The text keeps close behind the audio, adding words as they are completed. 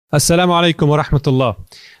Assalamu alaikum wa rahmatullah.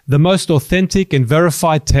 The most authentic and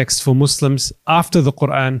verified texts for Muslims after the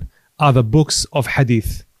Quran are the books of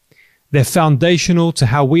Hadith. They're foundational to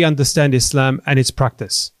how we understand Islam and its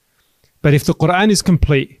practice. But if the Quran is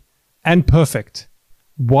complete and perfect,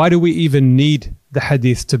 why do we even need the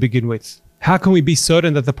Hadith to begin with? How can we be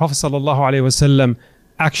certain that the Prophet ﷺ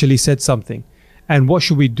actually said something? And what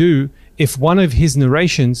should we do if one of his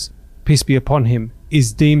narrations, peace be upon him,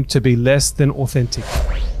 is deemed to be less than authentic?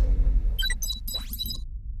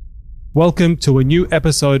 Welcome to a new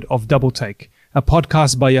episode of Double Take, a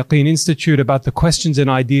podcast by Yaqeen Institute about the questions and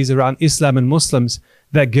ideas around Islam and Muslims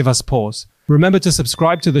that give us pause. Remember to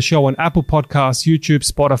subscribe to the show on Apple Podcasts, YouTube,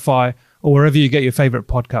 Spotify, or wherever you get your favorite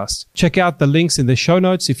podcasts. Check out the links in the show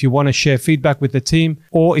notes if you want to share feedback with the team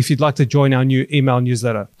or if you'd like to join our new email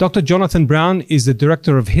newsletter. Dr. Jonathan Brown is the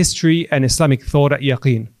Director of History and Islamic Thought at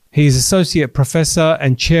Yaqeen. He is Associate Professor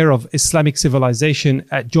and Chair of Islamic Civilization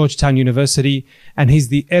at Georgetown University, and he's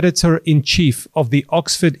the Editor-in-Chief of the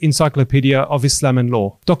Oxford Encyclopedia of Islam and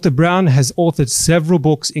Law. Dr. Brown has authored several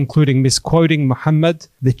books, including Misquoting Muhammad,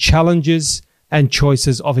 The Challenges and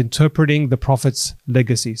Choices of Interpreting the Prophet's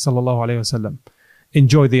Legacy, sallallahu alaihi wasallam.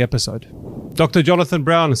 Enjoy the episode. Dr. Jonathan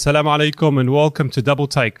Brown, assalamu alaikum, and welcome to Double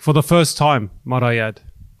Take for the first time, might I add.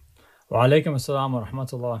 Wa alaikum assalam wa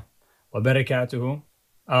rahmatullah wa barakatuhu.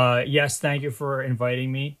 Yes, thank you for inviting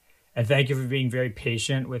me, and thank you for being very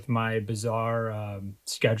patient with my bizarre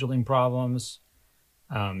scheduling problems.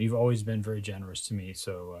 You've always been very generous to me,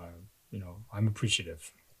 so I'm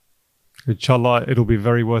appreciative. Inshallah, it'll be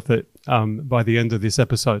very worth it by the end of this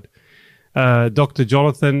episode. Dr.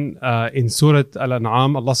 Jonathan, in Surah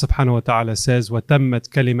Al-An'am, Allah subhanahu wa ta'ala says, وَتَمَّتْ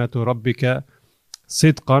كَلِمَةُ رَبِّكَ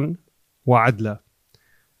صِدْقًا وَعَدْلًا,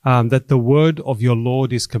 that the word of your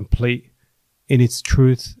Lord is complete in its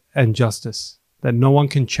truth and justice, that no one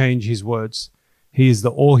can change his words. He is the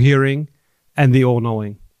all-hearing and the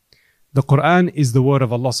all-knowing. The Quran is the word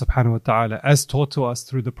of Allah subhanahu wa ta'ala as taught to us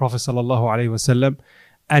through the Prophet sallallahu alaihi wasallam,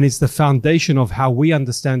 and it's the foundation of how we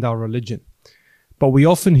understand our religion. But we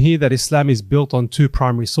often hear that Islam is built on two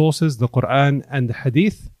primary sources, the Quran and the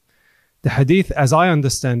Hadith. The Hadith, as I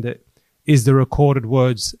understand it, is the recorded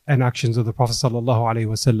words and actions of the Prophet sallallahu alaihi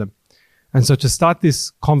wasallam. And so to start this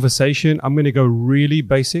conversation, I'm going to go really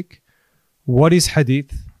basic. What is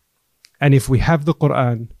Hadith? And if we have the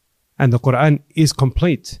Quran and the Quran is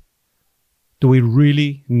complete, do we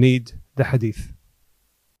really need the Hadith?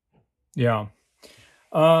 Yeah.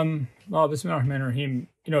 Well, Bismillah ar-Rahman ar-Rahim.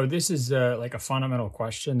 This is like a fundamental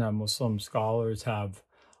question that Muslim scholars have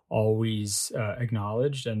always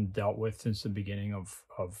acknowledged and dealt with since the beginning of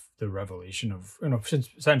the revelation of, since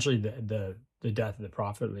essentially the death of the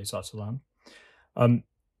Prophet, ﷺ.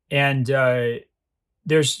 And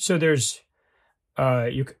there's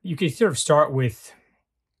you could sort of start with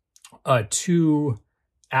two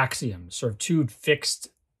axioms, sort of two fixed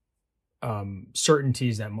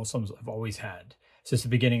certainties that Muslims have always had since the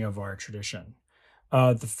beginning of our tradition.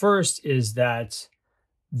 The first is that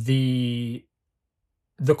the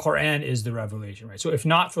Quran is the revelation, right? So if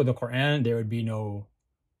not for the Quran, there would be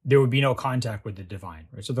no contact with the divine,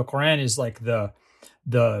 right? So the Quran is like the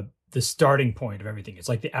starting point of everything. It's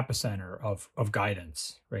like the epicenter of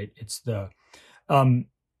guidance, right? It's the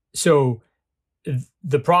so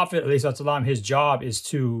the Prophet ﷺ, his job is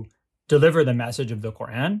to deliver the message of the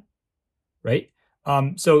Quran, right?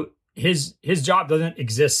 So his job doesn't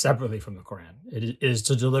exist separately from the Quran. It is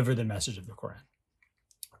to deliver the message of the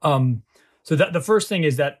Quran. So that the first thing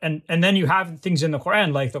is that, and then you have things in the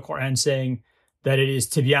Quran, like the Quran saying that it is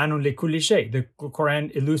tibyanun li kulli shay. The Quran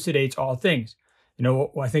elucidates all things.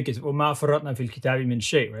 I think it's وَمَا فَرَّطْنَا فِي الْكِتَابِ مِنْ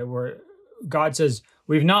شَيْءٍ, right? Where God says,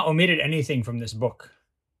 we've not omitted anything from this book.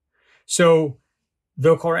 So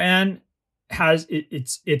the Quran has,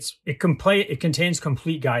 it contains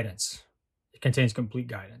complete guidance. It contains complete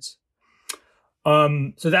guidance.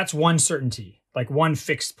 So that's one certainty, like one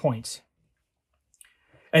fixed point.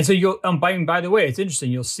 And so you'll, by the way, it's interesting.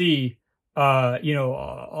 You'll see, Allahumma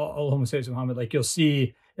salli ala Muhammad, like you'll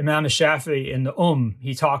see Imam Shafi'i in the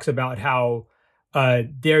he talks about how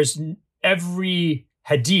there's every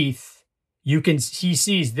hadith he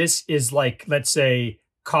sees this is like, let's say,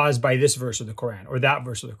 caused by this verse of the Quran or that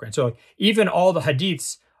verse of the Quran. So even all the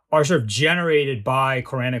hadiths are sort of generated by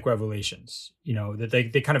Quranic revelations, that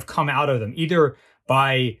they kind of come out of them, either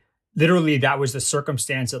by literally that was the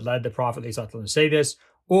circumstance that led the Prophet ﷺ to say this,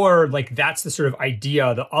 or like that's the sort of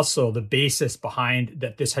idea, the asl, the basis behind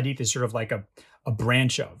that this hadith is sort of like a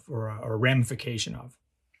branch of or a ramification of.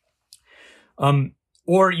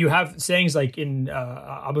 Or you have sayings like in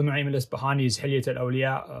Abu Nu'aym al-Isbahani's Hilyat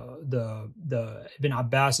al-Awliya, the Ibn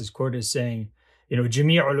Abbas is quoted as saying,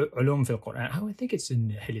 جميع علوم في القرآن. I think it's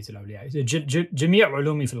in حلية الأولياء. جميع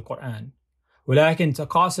علومي في القرآن ولكن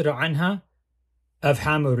تقاصر عنها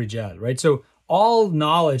أفهام الرجال. Right? So all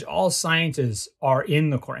knowledge, all sciences are in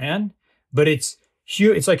the Quran, but it's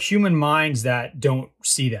like human minds that don't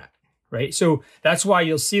see that. Right? So that's why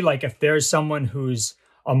you'll see, like, if there's someone who's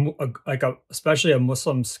especially a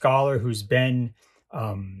Muslim scholar who's been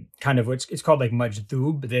kind of it's called like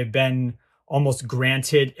majdub, they've been almost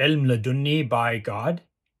granted ilm ladunni by God,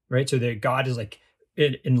 right? So their God is like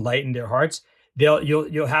enlightened their hearts.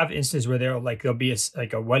 You'll have instances where there'll be a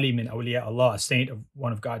wali min awliya Allah, a saint of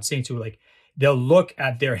one of God's saints, who like they'll look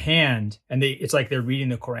at their hand and it's like they're reading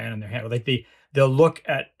the Quran in their hand. Or like they'll look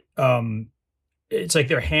at it's like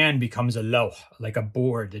their hand becomes a lawh, like a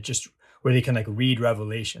board that just where they can like read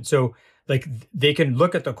revelation. So like they can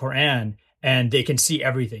look at the Quran and they can see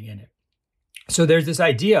everything in it. So there's this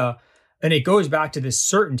idea, and it goes back to this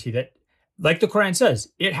certainty that, like the Quran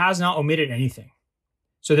says, it has not omitted anything.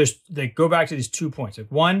 So they go back to these 2 points.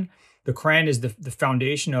 Like one, the Quran is the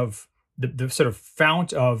foundation of the sort of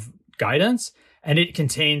fount of guidance, and it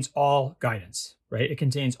contains all guidance, right? It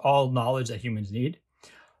contains all knowledge that humans need.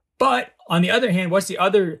 But on the other hand, what's the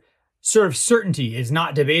other sort of certainty? Is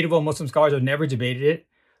not debatable. Muslim scholars have never debated it,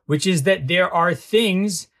 which is that there are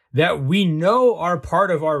things that we know are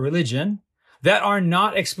part of our religion that are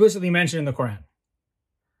not explicitly mentioned in the Quran.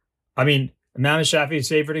 I mean, Imam Shafi'i's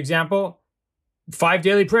favorite example, 5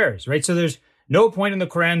 daily prayers, right? So there's no point in the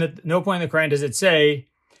Quran does it say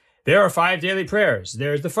there are 5 daily prayers.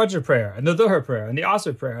 There's the Fajr prayer and the Dhuhr prayer and the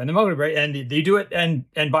Asr prayer and the Maghrib prayer, and you do it. And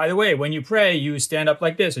by the way, when you pray, you stand up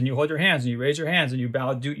like this and you hold your hands and you raise your hands and you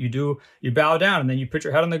bow down and then you put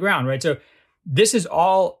your head on the ground, right? So this is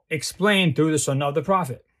all explained through the Sunnah of the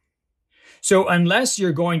Prophet. So unless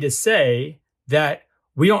you're going to say that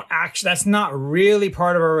that's not really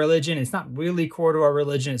part of our religion, it's not really core to our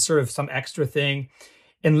religion, it's sort of some extra thing.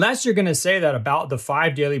 Unless you're going to say that about the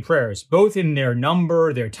 5 daily prayers, both in their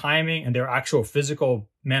number, their timing, and their actual physical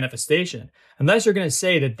manifestation, unless you're going to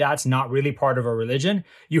say that that's not really part of our religion,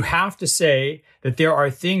 you have to say that there are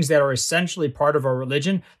things that are essentially part of our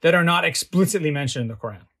religion that are not explicitly mentioned in the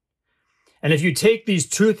Quran. And if you take these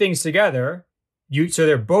 2 things together, so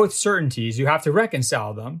they're both certainties, you have to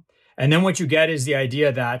reconcile them. And then what you get is the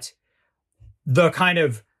idea that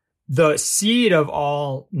the seed of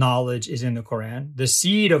all knowledge is in the Quran, the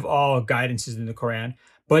seed of all guidance is in the Quran,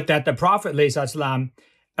 but that the Prophet ﷺ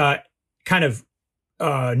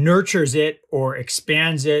nurtures it or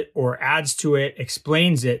expands it or adds to it,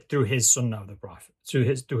 explains it through his Sunnah of the Prophet, through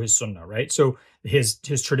his Sunnah, right? So his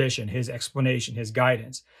tradition, his explanation, his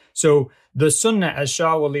guidance. So the Sunnah, as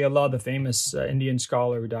Shah Wali Allah, the famous Indian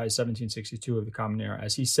scholar who died 1762 of the Common Era,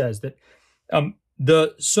 as he says, that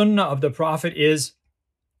the Sunnah of the Prophet is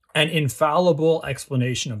an infallible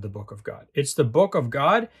explanation of the Book of God. It's the Book of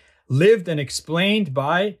God lived and explained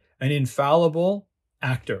by an infallible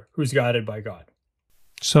actor who's guided by God.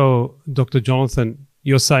 So, Dr. Jonathan,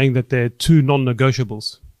 you're saying that there are 2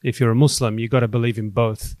 non-negotiables. If you're a Muslim, you got to believe in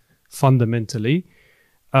both fundamentally.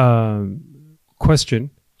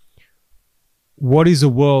 Question: what is a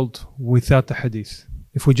world without the Hadith?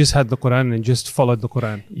 If we just had the Quran and just followed the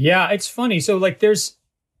Quran? Yeah, it's funny. So, like, there's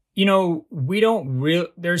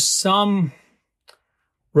some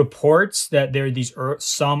reports that there are these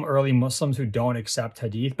some early Muslims who don't accept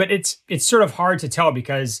Hadith, but it's sort of hard to tell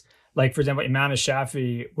because, like, for example, Imam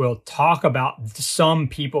Shafi'i will talk about some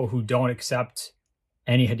people who don't accept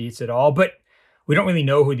any Hadiths at all, but we don't really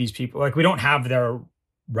know who these people, like, we don't have their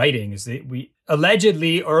writings.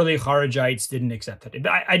 Allegedly, early Kharijites didn't accept Hadith.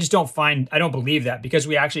 I don't believe that, because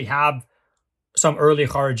we actually have some early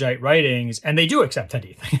Kharijite writings and they do accept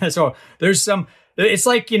Hadith. So there's it's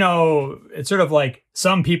like, it's sort of like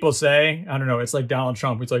some people say, I don't know, it's like Donald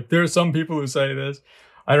Trump. It's like, there's some people who say this.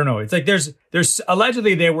 I don't know. It's like there's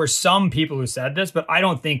allegedly there were some people who said this, but I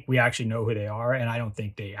don't think we actually know who they are, and I don't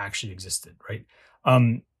think they actually existed, right?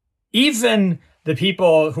 Even the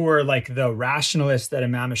people who were like the rationalists that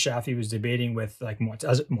Imam Shafi'i was debating with, like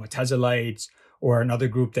Mu'tazilites, or another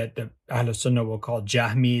group that the Ahl Sunnah will call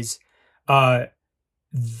Jahmis,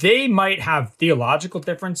 they might have theological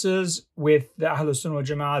differences with the Ahl Sunnah wal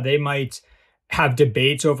Jama'ah. They might have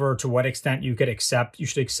debates over to what extent you should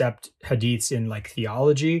accept hadiths in like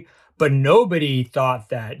theology, but nobody thought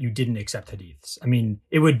that you didn't accept hadiths. I mean,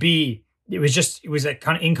 it was a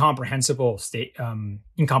kind of incomprehensible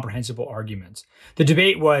arguments. The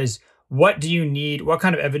debate was, what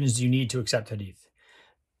kind of evidence do you need to accept hadith?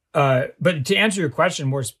 But to answer your question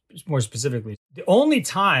more specifically, the only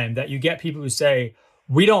time that you get people who say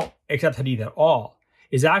we don't accept hadith at all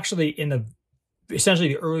is actually in essentially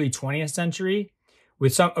the early 20th century,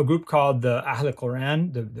 with a group called the Ahl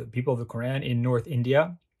Quran, the people of the Quran in North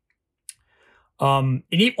India. And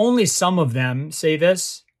only some of them say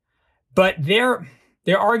this, but their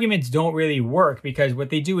arguments don't really work, because what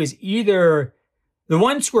they do is, either the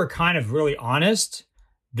ones who are kind of really honest,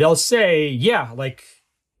 they'll say, yeah, like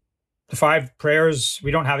the 5 prayers, we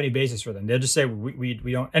don't have any basis for them. They'll just say we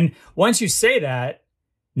don't. And once you say that,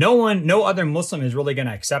 no other Muslim is really going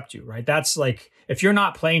to accept you, right? That's like, if you're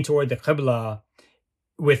not playing toward the Qibla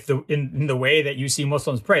with in the way that you see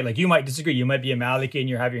Muslims pray, like, you might disagree. You might be a Maliki and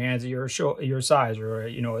you have your hands at your sides, or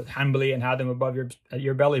Hanbali and have them above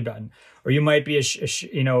your belly button, or you might be a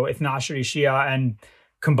Ithna Ashari Shia and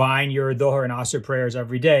combine your Dhuhr and Asr prayers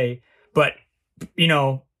every day. But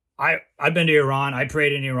I've been to Iran. I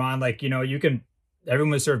prayed in Iran. Like,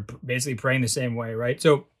 everyone was sort of basically praying the same way, right?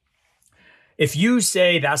 So if you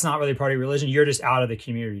say that's not really part of your religion, you're just out of the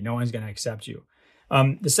community. No one's going to accept you.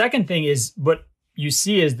 The second thing is, what you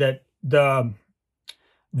see is that the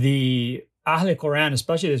Ahl Quran,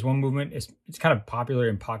 especially this one movement, it's kind of popular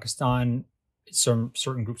in Pakistan. Some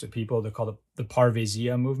certain groups of people, they're called the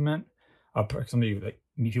Parvezia movement. Somebody like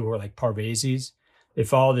people who are like Parvezis. They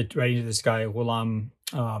follow the writings of this guy Ghulam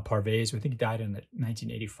Parvez. I think he died in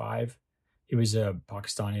 1985. He was a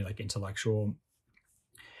Pakistani like intellectual,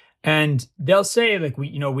 and they'll say like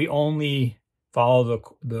we only follow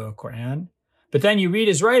the Quran. But then you read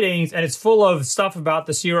his writings, and it's full of stuff about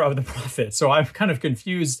the seerah of the Prophet. So I'm kind of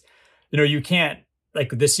confused. You can't, like,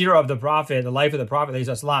 the seerah of the Prophet, the life of the Prophet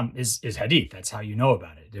is hadith. That's how you know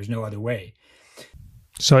about it. There's no other way.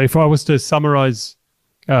 So if I was to summarize,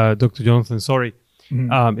 Dr. Jonathan, sorry,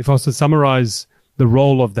 if I was to summarize the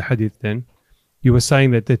role of the hadith, then you were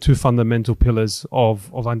saying that there are 2 fundamental pillars of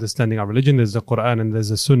understanding our religion. There's the Quran and there's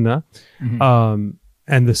the Sunnah. And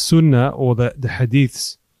the Sunnah, or the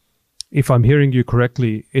hadiths, if I'm hearing you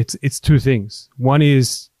correctly, it's 2 things. One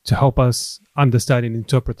is to help us understand and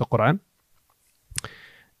interpret the Quran.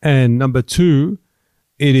 And number 2,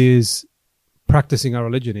 it is practicing our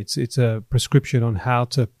religion. It's a prescription on how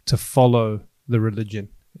to follow the religion.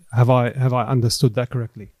 Have I understood that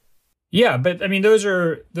correctly? Yeah, but I mean, those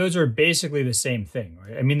are basically the same thing,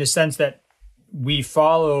 right? I mean, the sense that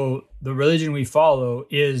the religion we follow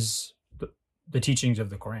is the teachings of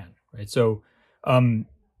the Quran, right? So,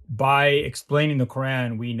 by explaining the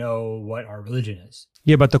Quran, we know what our religion is.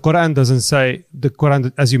 Yeah, but the Quran doesn't say,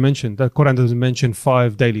 as you mentioned, the Quran doesn't mention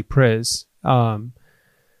 5 daily prayers,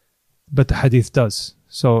 but the hadith does.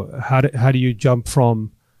 So how do you jump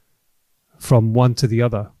from one to the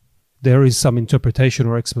other? There is some interpretation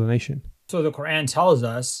or explanation. So the Quran tells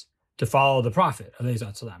us to follow the Prophet, right?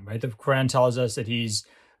 The Quran tells us that he's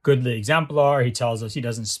goodly exemplar. He tells us he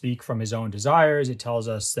doesn't speak from his own desires. It tells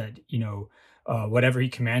us that, whatever he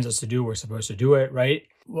commands us to do, we're supposed to do it, right?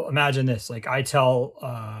 Well, imagine this. Like, I tell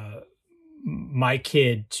my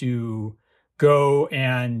kid to go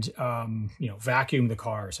and, vacuum the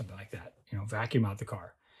car or something like that, vacuum out the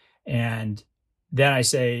car. And then I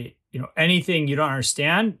say, anything you don't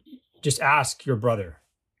understand, just ask your brother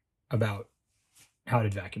about how to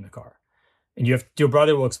vacuum the car. And your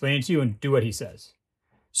brother will explain it to you and do what he says.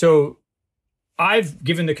 So I've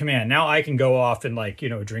given the command. Now I can go off and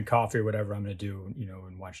drink coffee or whatever I'm going to do,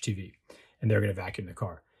 and watch TV, and they're going to vacuum the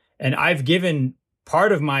car. And I've given,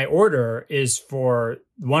 part of my order is for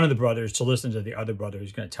one of the brothers to listen to the other brother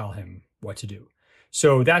who's going to tell him what to do.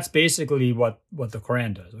 So that's basically what the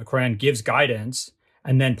Quran does. The Quran gives guidance,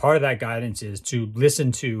 and then part of that guidance is to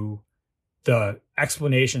listen to the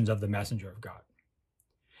explanations of the messenger of God.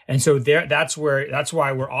 And so that's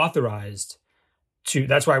why we're authorized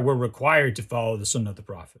that's why we're required to follow the Sunnah of the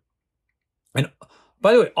Prophet. And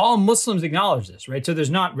by the way, all Muslims acknowledge this, right? So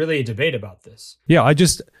there's not really a debate about this. Yeah, I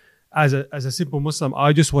just, as a simple Muslim,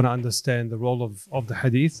 I just want to understand the role of the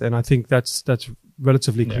hadith, and I think that's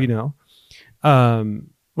relatively clear now.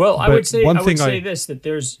 Well, I would say this, that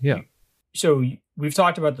there's, so we've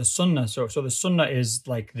talked about the Sunnah. So the Sunnah is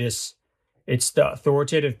like this, it's the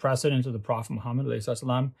authoritative precedent of the Prophet Muhammad,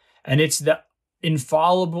 and it's the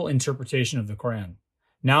infallible interpretation of the Quran.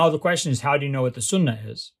 Now the question is, how do you know what the Sunnah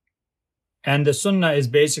is? And the Sunnah is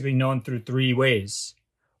basically known through 3 ways.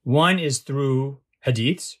 One is through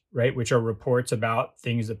hadiths, right, which are reports about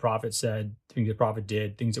things the Prophet said, things the Prophet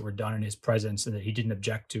did, things that were done in his presence and that he didn't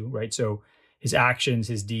object to, right? So his actions,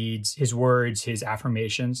 his deeds, his words, his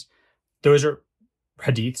affirmations, those are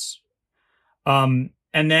hadiths. And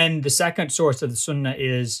then the second source of the Sunnah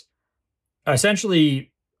is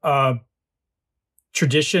essentially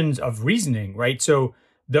traditions of reasoning, right? So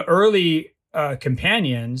the early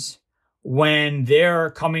companions, when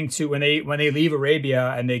they're when they leave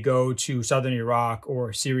Arabia and they go to southern Iraq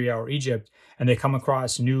or Syria or Egypt, and they come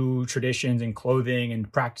across new traditions and clothing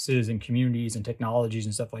and practices and communities and technologies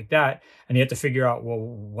and stuff like that. And they have to figure out,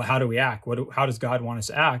 well, how do we act? How does God want us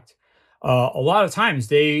to act? A lot of times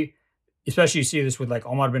especially you see this with like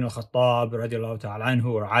Umar bin al-Khattab, radiallahu ta'ala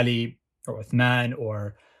anhu, or Ali, or Uthman,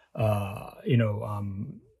 or,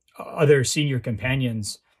 other senior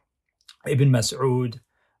companions, Ibn Mas'ud,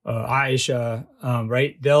 Aisha,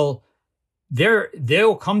 right?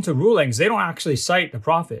 They'll come to rulings. They don't actually cite the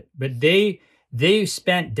Prophet, but they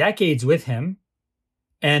spent decades with him,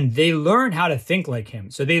 and they learn how to think like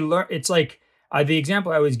him. So they learn. It's like the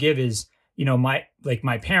example I always give is,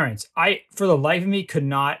 my parents. I, for the life of me, could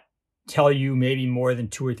not tell you maybe more than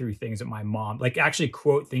 2 or 3 things that my mom, like actually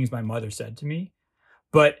quote things my mother said to me,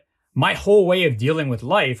 but my whole way of dealing with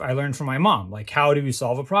life, I learned from my mom. Like, how do you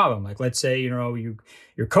solve a problem? Like, let's say,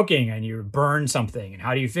 you're cooking and you burn something, and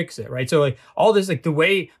how do you fix it, right? So like all this, like the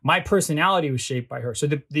way my personality was shaped by her. So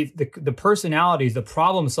the personalities, the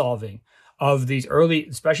problem solving of these early,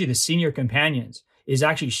 especially the senior companions, is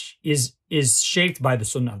actually is shaped by the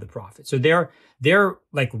Sunnah of the Prophet. So they're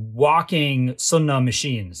like walking Sunnah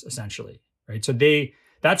machines, essentially, right? So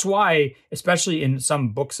that's why, especially in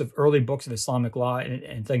some early books of Islamic law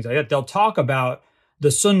and things like that, they'll talk about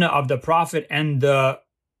the Sunnah of the Prophet and the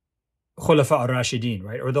Khulafa al-Rashidin,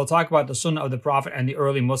 right? Or they'll talk about the Sunnah of the Prophet and the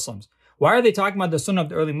early Muslims. Why are they talking about the Sunnah of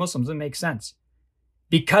the early Muslims? It makes sense.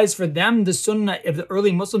 Because for them, the Sunnah of the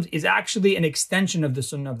early Muslims is actually an extension of the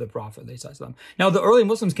Sunnah of the Prophet. Now, the early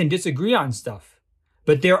Muslims can disagree on stuff,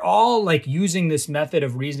 but they're all like using this method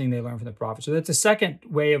of reasoning they learned from the Prophet. So that's the second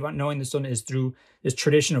way of knowing the Sunnah, is through this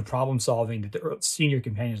tradition of problem solving that the senior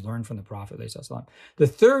companions learned from the Prophet. The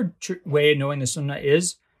third way of knowing the Sunnah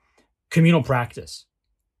is communal practice.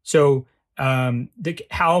 So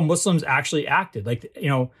how Muslims actually acted.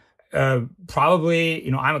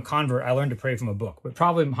 Probably, I'm a convert. I learned to pray from a book, but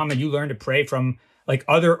probably, Muhammad, you learned to pray from like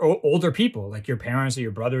other older people, like your parents or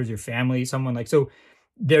your brothers, your family, someone like, so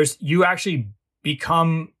you actually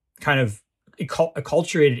become kind of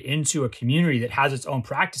acculturated into a community that has its own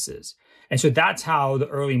practices. And so that's how the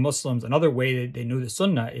early Muslims, another way that they knew the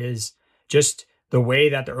Sunnah is just the way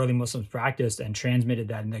that the early Muslims practiced and transmitted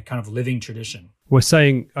that in that kind of living tradition. We're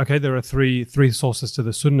saying, okay, there are three sources to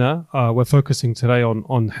the Sunnah. We're focusing today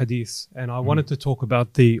on Hadith, and I wanted to talk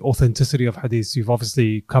about the authenticity of Hadith. You've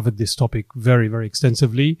obviously covered this topic very, very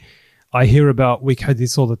extensively. I hear about weak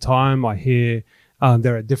Hadith all the time. I hear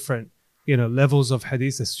there are different levels of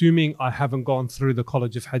Hadith, assuming I haven't gone through the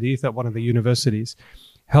College of Hadith at one of the universities.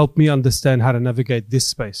 Help me understand how to navigate this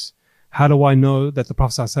space. How do I know that the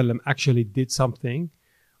Prophet ﷺ actually did something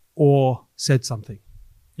or said something?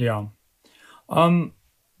 Yeah.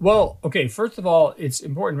 Well, okay, first of all, it's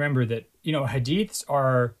important to remember that, hadiths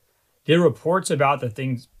they're reports about the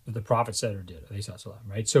things that the Prophet said or did,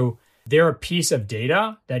 right? So they're a piece of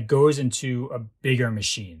data that goes into a bigger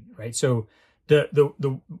machine, right? So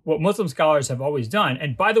what Muslim scholars have always done,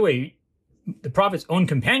 and by the way, the Prophet's own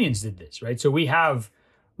companions did this, right? So we have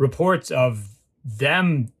reports of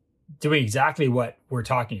them doing exactly what we're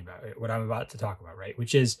talking about, right? What I'm about to talk about, right?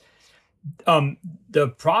 Which is the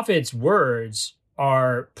Prophet's words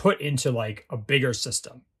are put into like a bigger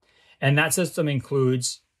system. And that system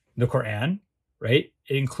includes the Quran, right?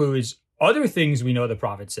 It includes other things we know the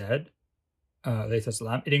Prophet said,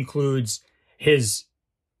 it includes his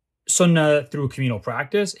Sunnah through communal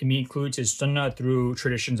practice. It includes his Sunnah through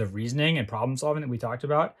traditions of reasoning and problem solving that we talked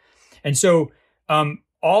about. And so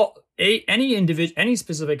any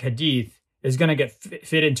specific hadith is going to get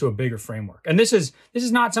fit into a bigger framework. And this is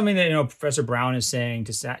not something that Professor Brown is saying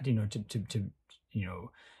to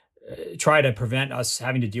try to prevent us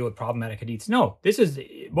having to deal with problematic hadiths. No, this is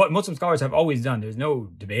what Muslim scholars have always done. There's no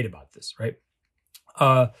debate about this, right?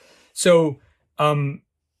 That's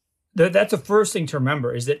the first thing to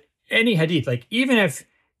remember, is that any hadith, like even if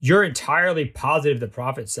you're entirely positive the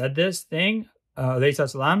Prophet said this thing,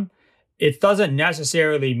 it doesn't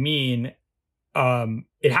necessarily mean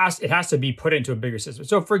it has to be put into a bigger system.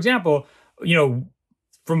 So, for example,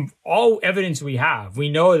 from all evidence we have, we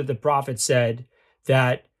know that the Prophet said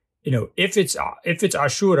that if it's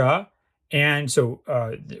Ashura, and so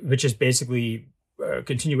which is basically a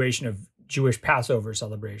continuation of Jewish Passover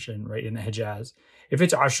celebration, right, in the Hijaz. If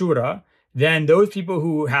it's Ashura, then those people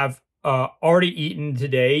who have already eaten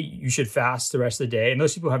today, you should fast the rest of the day, and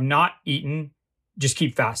those people who have not eaten, just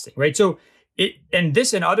keep fasting, right? So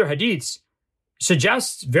this and other hadiths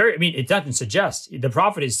suggests it doesn't suggest, the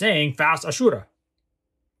Prophet is saying fast Ashura.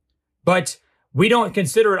 But we don't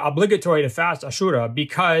consider it obligatory to fast Ashura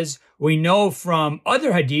because we know from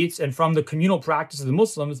other hadiths and from the communal practice of the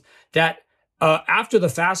Muslims that after the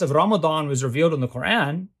fast of Ramadan was revealed in the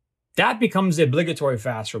Quran, that becomes the obligatory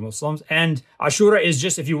fast for Muslims. And Ashura is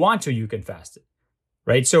just, if you want to, you can fast it,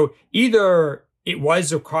 right? So either it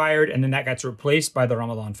was required and then that gets replaced by the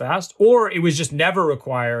Ramadan fast, or it was just never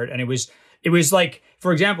required. And it was like,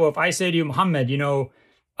 for example, if I say to you, Muhammad,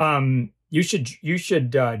 you should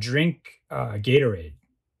drink Gatorade.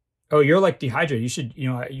 Oh, you're like dehydrated.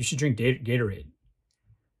 You should drink Gatorade.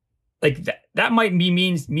 Like that might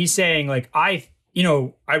means me saying like, I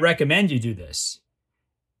recommend you do this.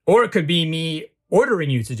 Or it could be me ordering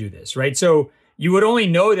you to do this, right? So you would only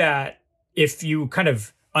know that if you kind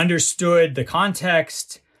of understood the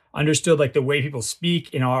context, understood like the way people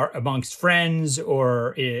speak amongst friends,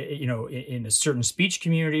 or in a certain speech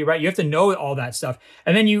community, right? You have to know all that stuff,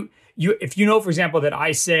 and then if you know, for example, that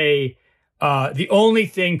I say the only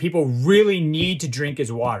thing people really need to drink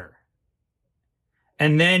is water,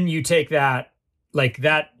 and then you take that. Like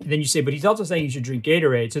that, then you say, but he's also saying you should drink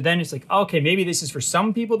Gatorade. So then it's like, okay, maybe this is for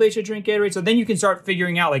some people they should drink Gatorade. So then you can start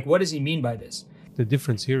figuring out, like, what does he mean by this? The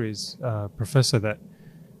difference here is, Professor, that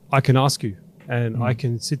I can ask you and I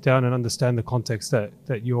can sit down and understand the context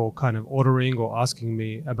that you're kind of ordering or asking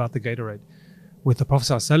me about the Gatorade. With the Prophet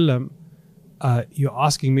ﷺ, you're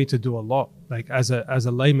asking me to do a lot. Like as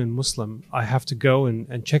a layman Muslim, I have to go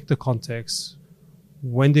and check the context.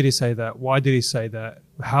 When did he say that? Why did he say that?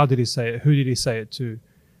 How did he say it? Who did he say it to?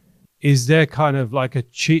 Is there kind of like a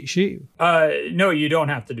cheat sheet? No, you don't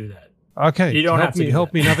have to do that. Okay. You don't have to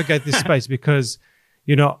help me navigate this space, because,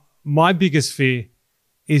 my biggest fear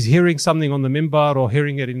is hearing something on the minbar or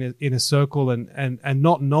hearing it in a circle and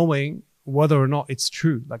not knowing whether or not it's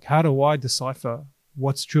true. Like, how do I decipher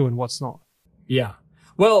what's true and what's not? Yeah.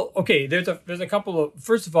 Well, okay, there's a couple of,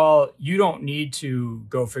 first of all, you don't need to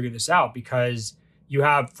go figure this out, because you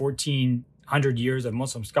have 1,400 years of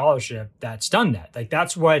Muslim scholarship that's done that. Like,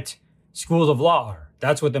 that's what schools of law are.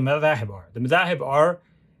 That's what the madhahib are. The madhahib are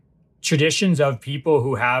traditions of people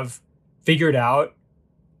who have figured out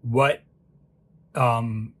what,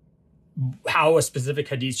 how a specific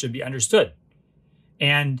hadith should be understood.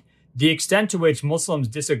 And the extent to which Muslims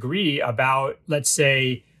disagree about, let's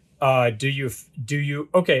say, do you,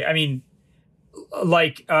 okay, I mean,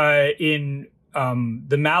 like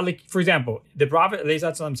the Malik, for example, the Prophet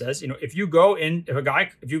ﷺ says, if you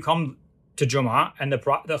come to Jummah and the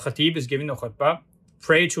Khatib is giving the khutbah,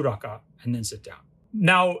 pray 2 rak'ah and then sit down.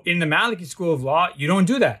 Now, in the Maliki school of law, you don't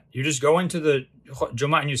do that. You just go into the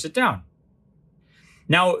Jummah and you sit down.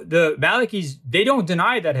 Now, the Malikis, they don't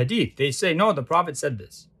deny that hadith. They say, no, the Prophet said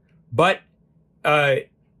this. But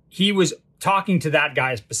he was talking to that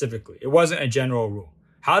guy specifically. It wasn't a general rule.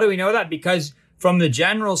 How do we know that? Because from the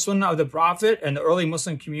general sunnah of the Prophet and the early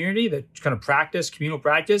Muslim community, the kind of communal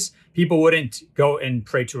practice, people wouldn't go and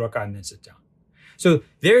pray 2 rak'ah and then sit down. So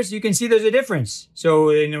you can see there's a difference. So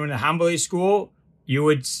in the Hanbali school, you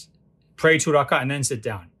would pray 2 rak'ah and then sit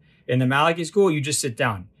down. In the Maliki school, you just sit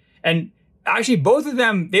down. And actually, both of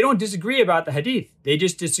them, they don't disagree about the hadith. They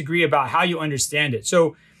just disagree about how you understand it.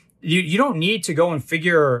 So you don't need to go and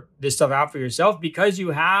figure this stuff out for yourself, because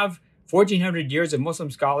you have 1,400 years of Muslim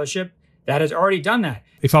scholarship that has already done that.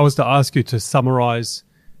 If I was to ask you to summarize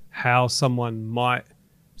how someone might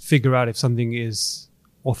figure out if something is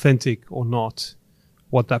authentic or not,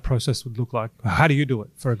 what that process would look like, how do you do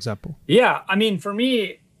it, for example? Yeah, I mean, for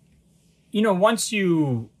me,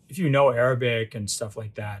 if you know Arabic and stuff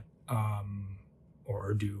like that, or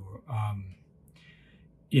Urdu,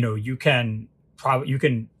 you can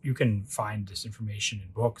find this information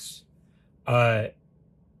in books.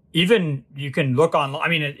 Even you can look online. I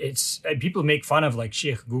mean, it's people make fun of like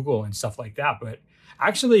Sheikh Google and stuff like that, but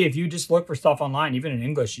actually, if you just look for stuff online, even in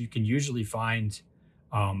English, you can usually find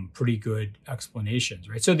pretty good explanations,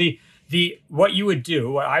 right? So what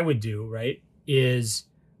I would do, right, is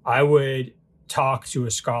I would talk to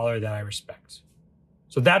a scholar that I respect.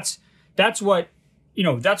 So that's what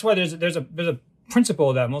that's why there's a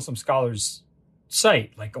principle that Muslim scholars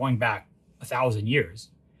cite, like going back 1,000 years.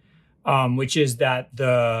 Which is that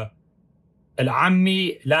the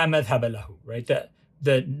al-ammi la madhhab lahu, right?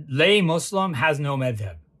 The lay Muslim has no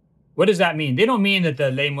madhhab. What does that mean? They don't mean that the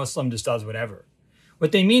lay Muslim just does whatever.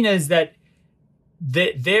 What they mean is that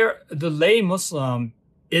the lay Muslim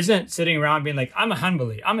isn't sitting around being like, I'm a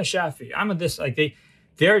Hanbali, I'm a Shafi, I'm a this, like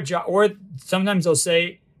or sometimes they'll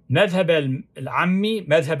say madhhab al-ammi,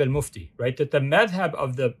 madhhab al-mufti, right? That the madhhab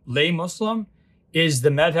of the lay Muslim is the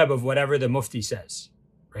madhhab of whatever the mufti says.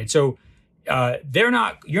 Right. So lay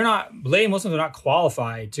Muslims are not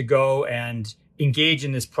qualified to go and engage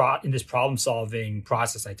in this problem solving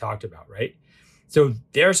process I talked about. Right. So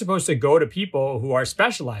they're supposed to go to people who are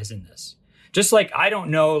specialized in this. Just like I don't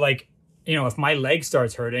know, like if my leg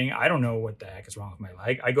starts hurting, I don't know what the heck is wrong with my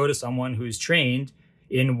leg. I go to someone who's trained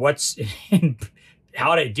in in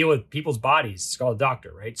how to deal with people's bodies. It's called a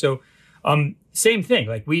doctor, right? So same thing.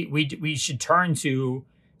 Like we should turn to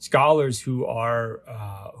scholars who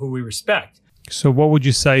we respect. So what would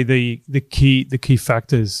you say the key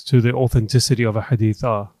factors to the authenticity of a hadith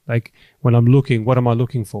are? Like when I'm looking, what am I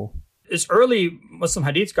looking for? This early Muslim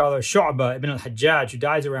hadith scholar, Shu'bah ibn al-Hajjaj, who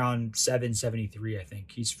dies around 773, I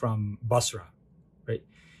think. He's from Basra, right?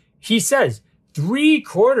 He says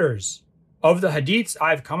 3/4 of the hadiths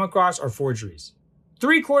I've come across are forgeries.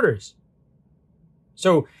 3/4.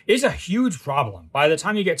 So it's a huge problem. By the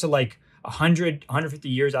time you get to like 100, 150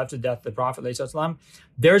 years after the death of the Prophet,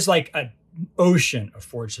 there's like an ocean of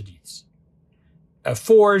forged hadiths.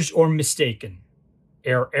 Forged or mistaken,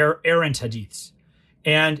 errant hadiths.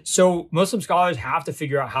 And so Muslim scholars have to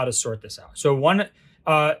figure out how to sort this out. So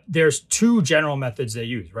there's two general methods they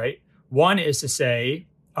use, right? One is to say,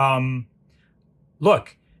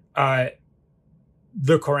 look,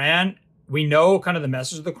 the Quran, we know kind of the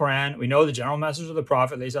message of the Quran. We know the general message of the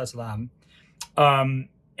Prophet,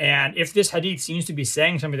 and if this hadith seems to be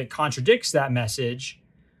saying something that contradicts that message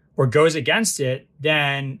or goes against it,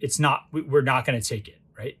 then we're not going to take it,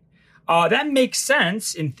 right? That makes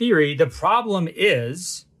sense in theory. The problem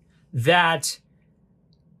is that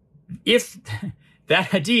if that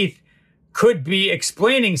hadith could be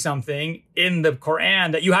explaining something in the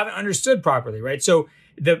Quran that you haven't understood properly, right? So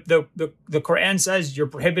the Quran says you're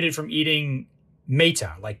prohibited from eating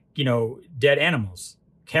meta, like, dead animals,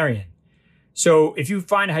 carrion. So if you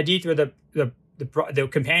find a hadith where the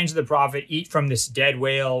companions of the Prophet eat from this dead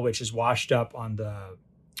whale, which is washed up on the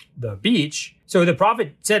beach. So the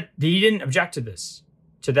Prophet said that he didn't object to this,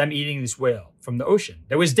 to them eating this whale from the ocean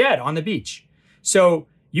that was dead on the beach. So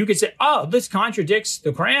you could say, oh, this contradicts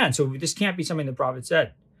the Quran. So this can't be something the Prophet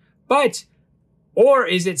said. Or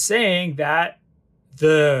is it saying that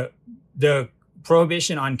the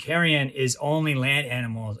prohibition on carrion is only land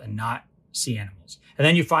animals and not sea animals? And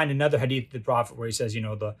then you find another hadith of the Prophet where he says,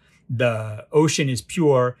 the ocean is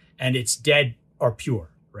pure and its dead are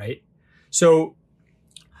pure, right? So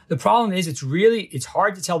the problem is it's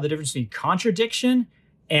hard to tell the difference between contradiction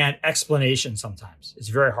and explanation sometimes. It's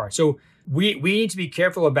very hard. So we need to be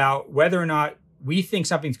careful about whether or not we think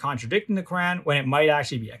something's contradicting the Quran when it might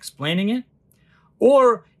actually be explaining it,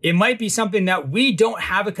 or it might be something that we don't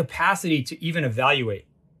have a capacity to even evaluate,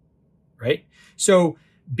 right? So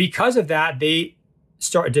because of that, they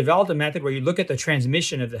developed a method where you look at the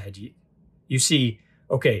transmission of the hadith. You see,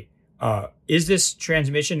 okay, is this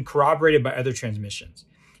transmission corroborated by other transmissions?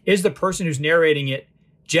 Is the person who's narrating it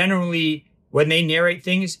generally, when they narrate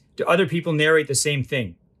things, do other people narrate the same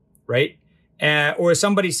thing, right? Or is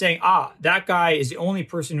somebody saying, that guy is the only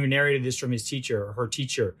person who narrated this from his teacher or her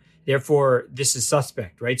teacher, therefore this is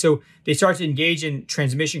suspect, right? So they start to engage in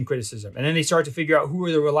transmission criticism, and then they start to figure out who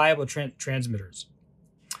are the reliable transmitters.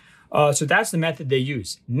 So that's the method they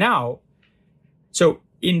use. Now, so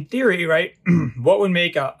in theory, right, what would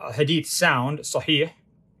make a hadith sound, sahih,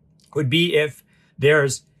 would be if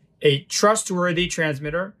there's a trustworthy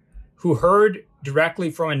transmitter who heard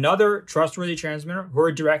directly from another trustworthy transmitter, who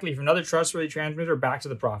heard directly from another trustworthy transmitter back to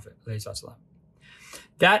the Prophet. That's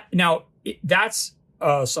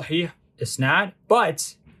sahih isnad,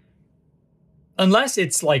 but unless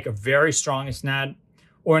it's like a very strong isnad,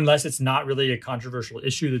 or unless it's not really a controversial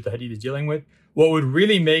issue that the hadith is dealing with, what would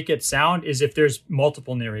really make it sound is if there's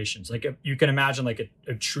multiple narrations. Like you can imagine like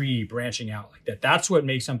a tree branching out like that. That's what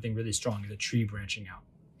makes something really strong, is a tree branching out.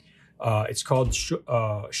 It's called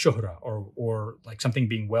shuhra, or like something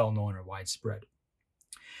being well known or widespread.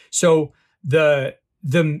 So so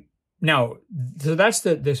that's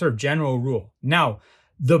the sort of general rule. Now,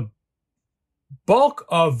 the bulk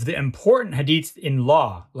of the important hadiths in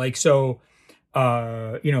law, like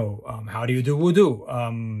how do you do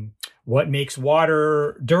wudu? What makes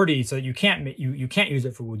water dirty so that you can't use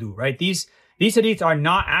it for wudu, right? These hadiths are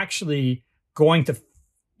not actually going to,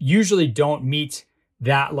 usually don't meet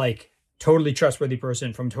that like totally trustworthy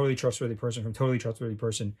person from totally trustworthy person from totally trustworthy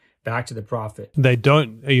person back to the Prophet. They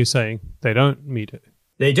don't, are you saying? They don't meet it?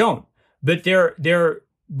 They don't. But they're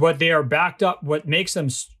what they are backed up, what makes them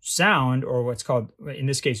sound, or what's called, in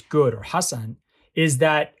this case, good or hasan, is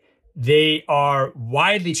that they are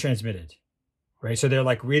widely transmitted, right? So they're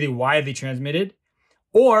like really widely transmitted,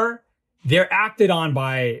 or they're acted on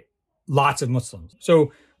by lots of Muslims.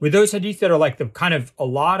 So with those hadiths that are like the kind of a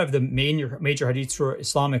lot of the major hadiths for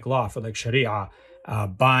Islamic law, for like Sharia,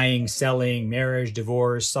 buying, selling, marriage,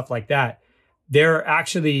 divorce, stuff like that, they're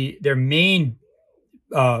actually their main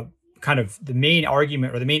kind of the main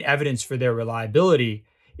argument or the main evidence for their reliability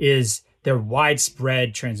is their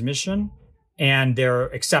widespread transmission and their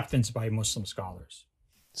acceptance by Muslim scholars.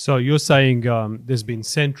 So you're saying there's been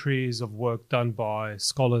centuries of work done by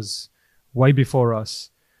scholars way before us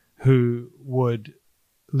who would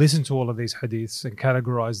listen to all of these hadiths and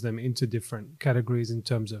categorize them into different categories in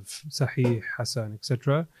terms of Sahih, Hasan,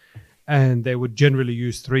 etc. And they would generally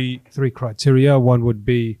use three criteria. One would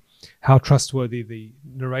be how trustworthy the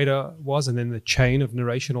narrator was, and then the chain of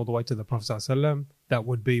narration all the way to the Prophet ﷺ. That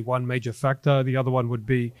would be one major factor. The other one would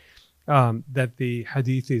be that the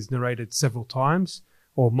hadith is narrated several times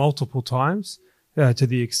or multiple times to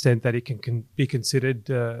the extent that it can be considered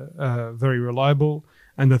very reliable.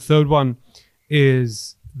 And the third one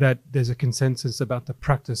is that there's a consensus about the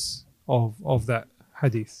practice of that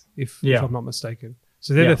hadith, if I'm not mistaken.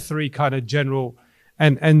 So they're the three kind of general.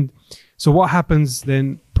 And so what happens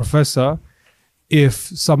then, Professor, if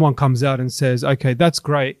someone comes out and says, okay, that's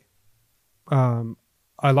great.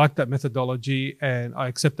 I like that methodology and I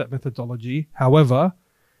accept that methodology. However,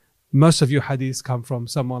 most of your hadiths come from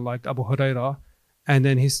someone like Abu Huraira, and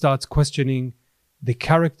then he starts questioning the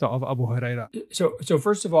character of Abu Huraira. So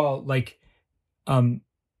first of all, like Abu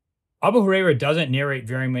Huraira doesn't narrate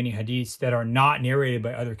very many hadiths that are not narrated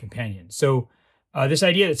by other companions. So this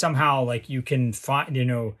idea that somehow like you can find,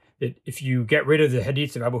 that if you get rid of the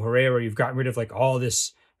hadiths of Abu Huraira, you've gotten rid of like all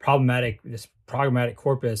this problematic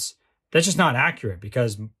corpus, that's just not accurate,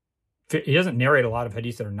 because he doesn't narrate a lot of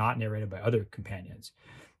hadiths that are not narrated by other companions.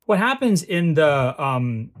 What happens in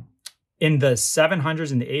the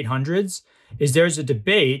 700s and the 800s is there's a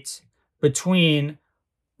debate between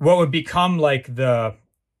what would become like the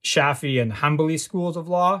Shafi and the Hanbali schools of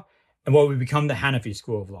law and what would become the Hanafi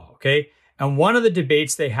school of law, okay? And one of the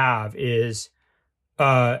debates they have is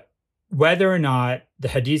whether or not the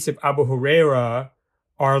hadiths of Abu Huraira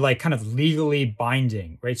are like kind of legally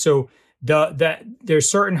binding, right? So there's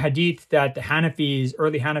certain hadith that the Hanafis,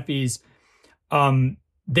 early Hanafis,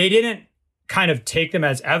 they didn't kind of take them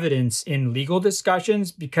as evidence in legal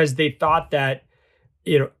discussions because they thought that,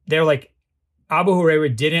 they're like, Abu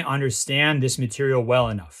Huraira didn't understand this material well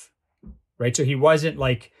enough, right? So he wasn't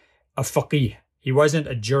like a faqih. He wasn't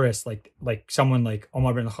a jurist like someone like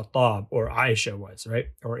Umar bin al-Khattab or Aisha was, right?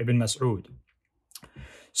 Or Ibn Mas'ud.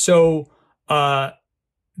 So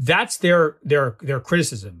that's their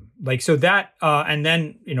criticism. Like, so that, and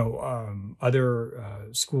then, other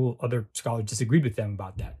scholars disagreed with them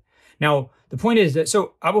about that. Now, the point is that,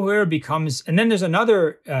 so Abu Huraira becomes, and then there's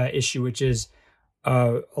another issue, which is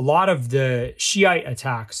a lot of the Shiite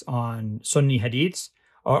attacks on Sunni hadiths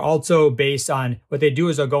are also based on, what they do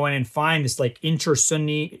is they'll go in and find this like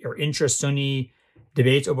inter-Sunni or intra-Sunni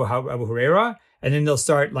debates over Abu Huraira, and then they'll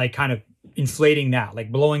start like kind of inflating that,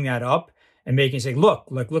 like blowing that up and making it say,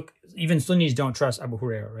 look, even Sunnis don't trust Abu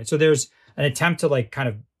Huraira, right? So there's an attempt to like kind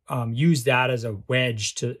of use that as a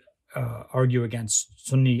wedge to argue against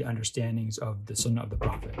Sunni understandings of the Sunnah of the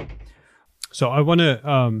Prophet. So I want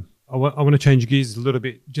to change gears a little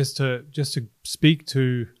bit, just to speak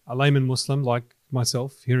to a layman Muslim like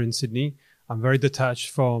myself here in Sydney. I'm very detached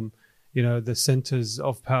from the centers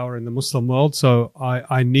of power in the Muslim world, so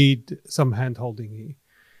I need some hand holding here.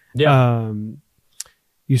 Yeah.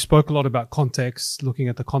 You spoke a lot about context, looking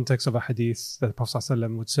at the context of a hadith that the Prophet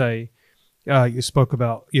ﷺ would say. You spoke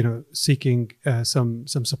about seeking some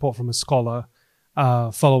support from a scholar,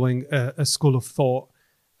 following a school of thought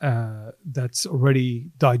that's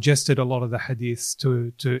already digested a lot of the hadiths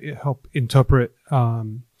to help interpret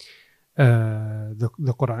the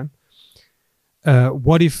Quran.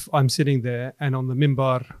 What if I'm sitting there and on the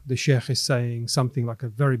minbar the Shaykh is saying something like a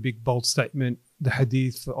very big bold statement, the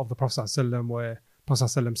hadith of the Prophet ﷺ, where Prophet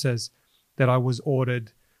ﷺ says that I was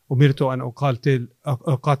ordered أمرت أن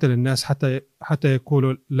أقاتل الناس حتى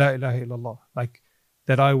يقولوا لا إله إلا الله, like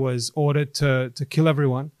that I was ordered to kill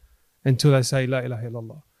everyone until they say La ilaha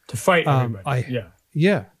illallah. To fight everybody.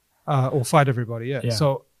 Or fight everybody. Yeah.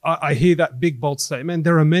 So I hear that big bold statement.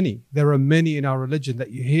 There are many in our religion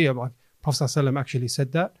that you hear, like Prophet ﷺ actually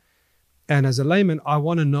said that. And as a layman, I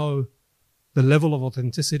want to know the level of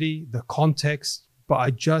authenticity, the context, but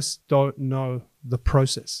I just don't know the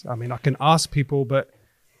process. I mean, I can ask people, but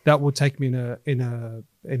that will take me in a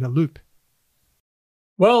loop.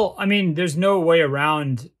 Well, I mean, there's no way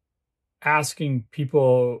around asking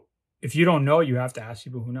people. If you don't know, you have to ask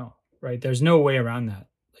people who know, right? There's no way around that.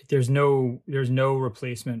 Like, there's no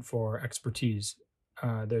replacement for expertise.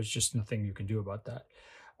 There's just nothing you can do about that.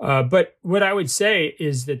 But what I would say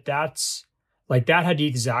is that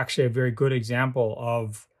hadith is actually a very good example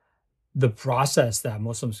of the process that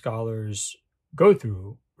Muslim scholars go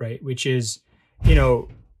through, right? Which is,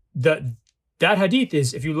 the that hadith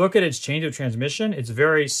is, if you look at its chain of transmission, it's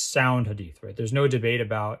very sound hadith, right? There's no debate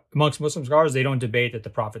about, amongst Muslim scholars, they don't debate that the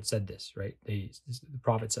Prophet said this, right? The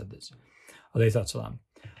Prophet said this. Alayhi salam.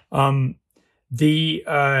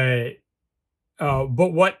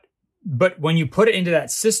 But when you put it into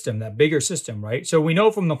that system, that bigger system, right? So we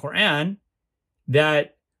know from the Quran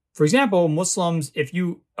that, for example, Muslims, if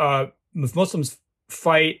Muslims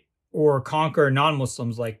fight or conquer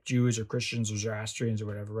non-Muslims like Jews or Christians or Zoroastrians or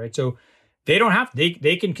whatever, right? So they don't have, they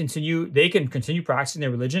can continue practicing their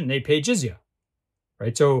religion and they pay jizya,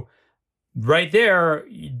 right? So right there,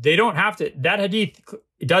 they don't have to, that hadith,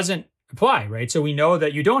 it doesn't apply, right? So we know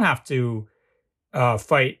that you don't have to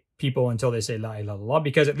fight people until they say la ilaha illallah,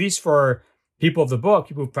 because at least for people of the book,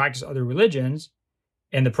 people who practice other religions,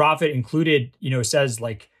 and the Prophet included, says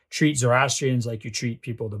like, treat Zoroastrians like you treat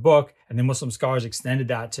people of the book, and then Muslim scholars extended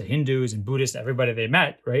that to Hindus and Buddhists, everybody they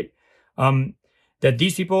met, right? That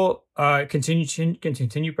these people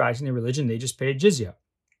continue practicing their religion, they just pay jizya,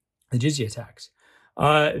 the jizya tax.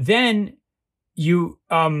 Then you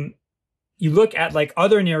look at like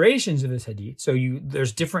other narrations of this hadith. So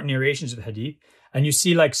there's different narrations of the hadith, and you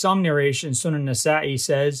see like some narrations, Sunan Nasa'i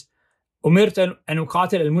says, Umirt an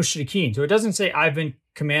uqatil al-mushrikeen. So it doesn't say I've been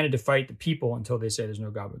commanded to fight the people until they say there's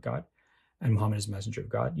no God but God and Muhammad is the messenger of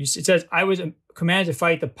God. It says I was commanded to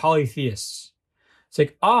fight the polytheists. It's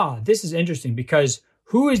like, this is interesting, because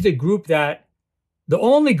who is the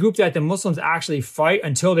only group that the Muslims actually fight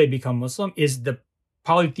until they become Muslim is the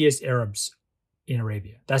polytheist Arabs in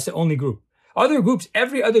Arabia. That's the only group. Other groups,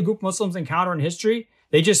 every other group Muslims encounter in history,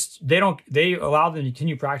 they allow them to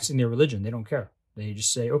continue practicing their religion. They don't care. They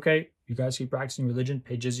just say, okay, you guys keep practicing religion,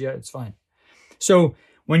 pay jizya, it's fine. So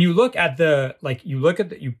when you look at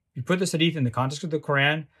you put this hadith in the context of the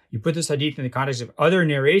Quran, you put this hadith in the context of other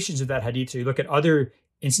narrations of that hadith, so you look at other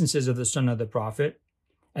instances of the Sunnah of the Prophet,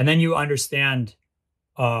 and then you understand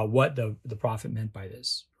what the Prophet meant by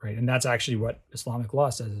this, right? And that's actually what Islamic law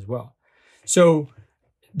says as well. So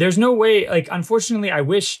there's no way, like, unfortunately, I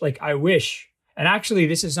wish, and actually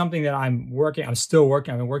this is something that I'm still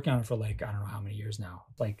working. I've been working on it for like, I don't know how many years now,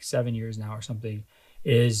 like 7 years now or something,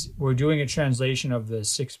 is we're doing a translation of the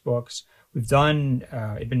 6 books. We've done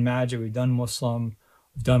Ibn Majah, we've done Muslim,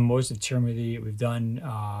 we've done most of Tirmidhi, we've done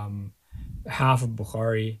half of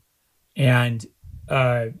Bukhari. And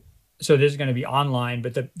so this is going to be online.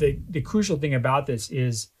 But the crucial thing about this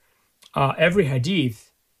is every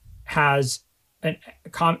hadith has an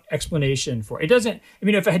explanation for it.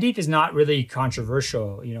 If a hadith is not really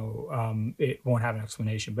controversial, it won't have an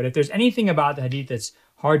explanation. But if there's anything about the hadith that's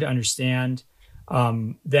hard to understand,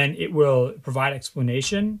 then it will provide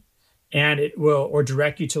explanation, and it will, or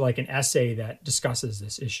direct you to like an essay that discusses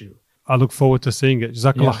this issue. I look forward to seeing it.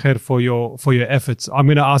 Jazakallah khair for your efforts. I'm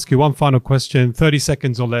going to ask you one final question, 30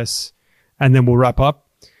 seconds or less, and then we'll wrap up.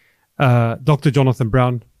 Dr. Jonathan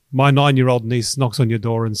Brown, my 9-year-old niece knocks on your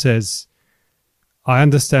door and says, I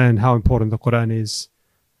understand how important the Quran is,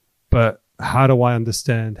 but how do I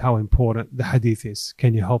understand how important the hadith is?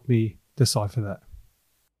 Can you help me decipher that?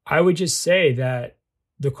 I would just say that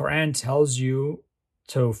the Quran tells you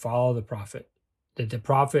to follow the Prophet, that the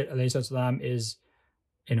Prophet ﷺ is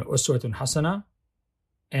uswatun hasana,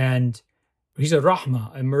 and he's a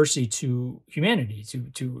rahmah, a mercy to humanity,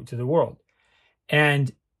 to the world.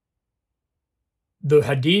 And the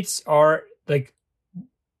hadiths are like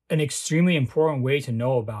an extremely important way to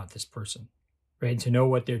know about this person, right? To know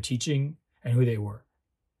what they're teaching and who they were.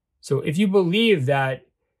 So if you believe that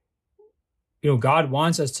God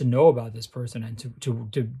wants us to know about this person and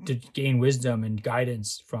to gain wisdom and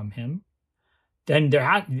guidance from him, then there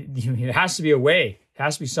has to be a way. There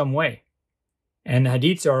has to be some way. And the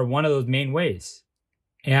hadiths are one of those main ways.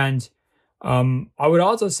 And I would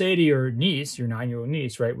also say to your niece, your 9-year-old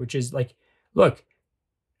niece, right, which is like, look,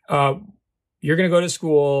 you're going to go to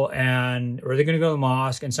school or they're going to go to the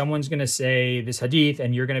mosque and someone's going to say this hadith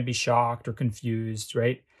and you're going to be shocked or confused,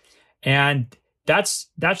 right? And that's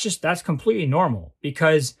completely normal,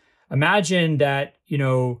 because imagine that,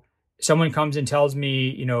 someone comes and tells me,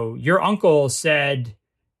 your uncle said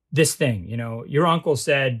this thing, your uncle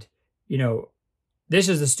said, this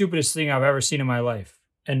is the stupidest thing I've ever seen in my life.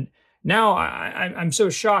 And now I'm so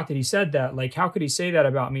shocked that he said that. Like, how could he say that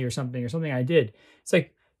about me or something I did? It's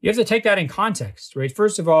like, you have to take that in context, right?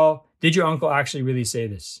 First of all, did your uncle actually really say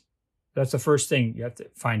this? That's the first thing you have to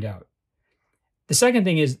find out. The second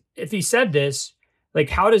thing is, if he said this, like,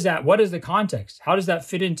 what is the context? How does that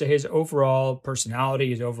fit into his overall personality,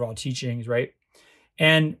 his overall teachings, right?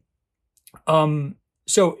 And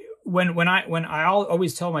so when I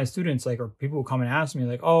always tell my students, like, or people who come and ask me,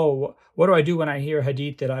 like, oh, what do I do when I hear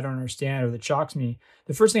hadith that I don't understand or that shocks me?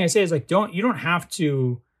 The first thing I say is, like, you don't have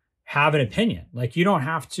to have an opinion. Like, you don't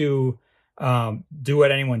have to do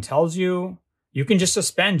what anyone tells you. You can just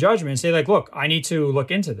suspend judgment and say, like, look, I need to look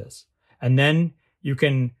into this. And then you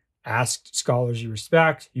can ask scholars you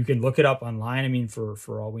respect. You can look it up online. I mean,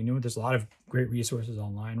 for all we know, there's a lot of great resources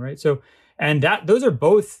online, right? So, and those are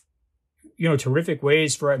both, terrific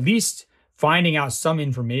ways for at least finding out some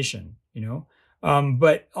information,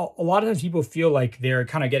 But a lot of times people feel like they're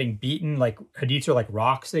kind of getting beaten, like hadiths are like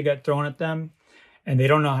rocks they get thrown at them, and they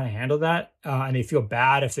don't know how to handle that. And they feel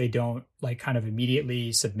bad if they don't like kind of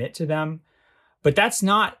immediately submit to them. But that's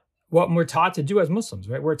not what we're taught to do as Muslims,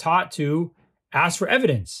 right? We're taught to ask for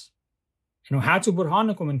evidence. Hatu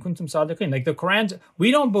burhanakum in kuntum sadiqin. Like the Quran, we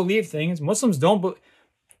don't believe things. Muslims don't believe.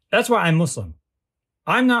 That's why I'm Muslim.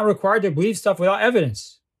 I'm not required to believe stuff without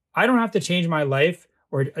evidence. I don't have to change my life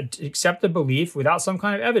or accept a belief without some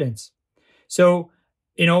kind of evidence. So,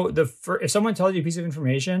 if someone tells you a piece of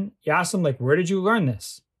information, you ask them, like, where did you learn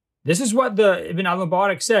this? This is what the Ibn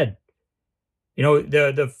al-Mubarak said.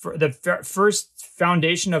 The first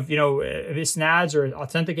foundation of, isnads or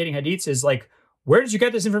authenticating hadiths is like, where did you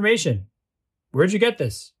get this information? Where did you get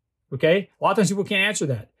this? Okay. A lot of times people can't answer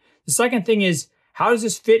that. The second thing is, how does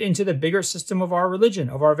this fit into the bigger system of our religion,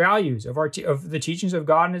 of our values, of the teachings of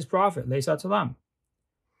God and his prophet, Laysa Salam?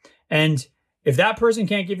 And if that person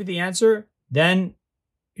can't give you the answer, then,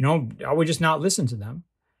 I would just not listen to them.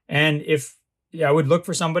 And I would look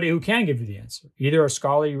for somebody who can give you the answer, either a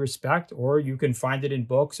scholar you respect, or you can find it in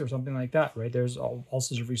books or something like that, right? There's all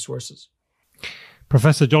sorts of resources.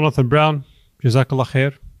 Professor Jonathan Brown, Jazakallah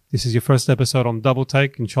khair. This is your first episode on Double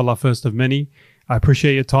Take, inshallah, first of many. I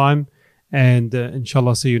appreciate your time, and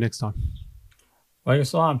inshallah, see you next time. Wa alaikum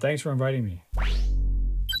salam. Thanks for inviting me.